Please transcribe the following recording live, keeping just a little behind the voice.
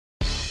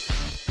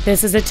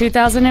This is a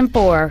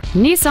 2004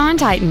 Nissan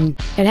Titan.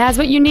 It has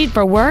what you need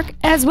for work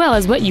as well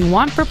as what you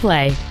want for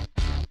play.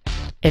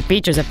 It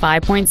features a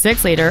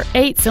 5.6-liter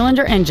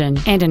 8-cylinder engine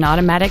and an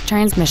automatic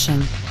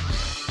transmission.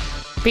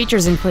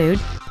 Features include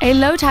a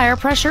low tire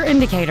pressure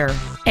indicator,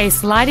 a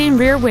sliding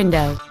rear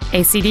window,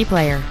 a CD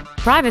player,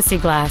 privacy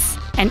glass,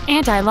 an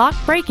anti-lock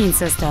braking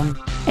system,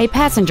 a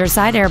passenger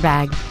side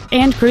airbag,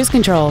 and cruise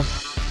control.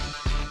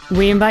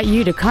 We invite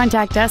you to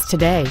contact us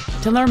today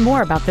to learn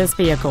more about this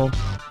vehicle.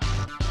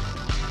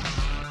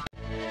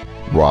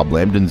 Rob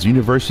Lambdin's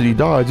University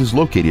Dodge is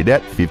located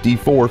at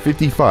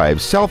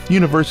 5455 South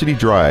University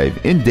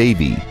Drive in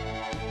Davie.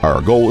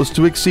 Our goal is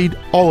to exceed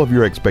all of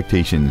your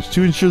expectations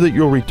to ensure that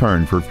you'll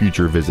return for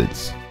future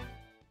visits.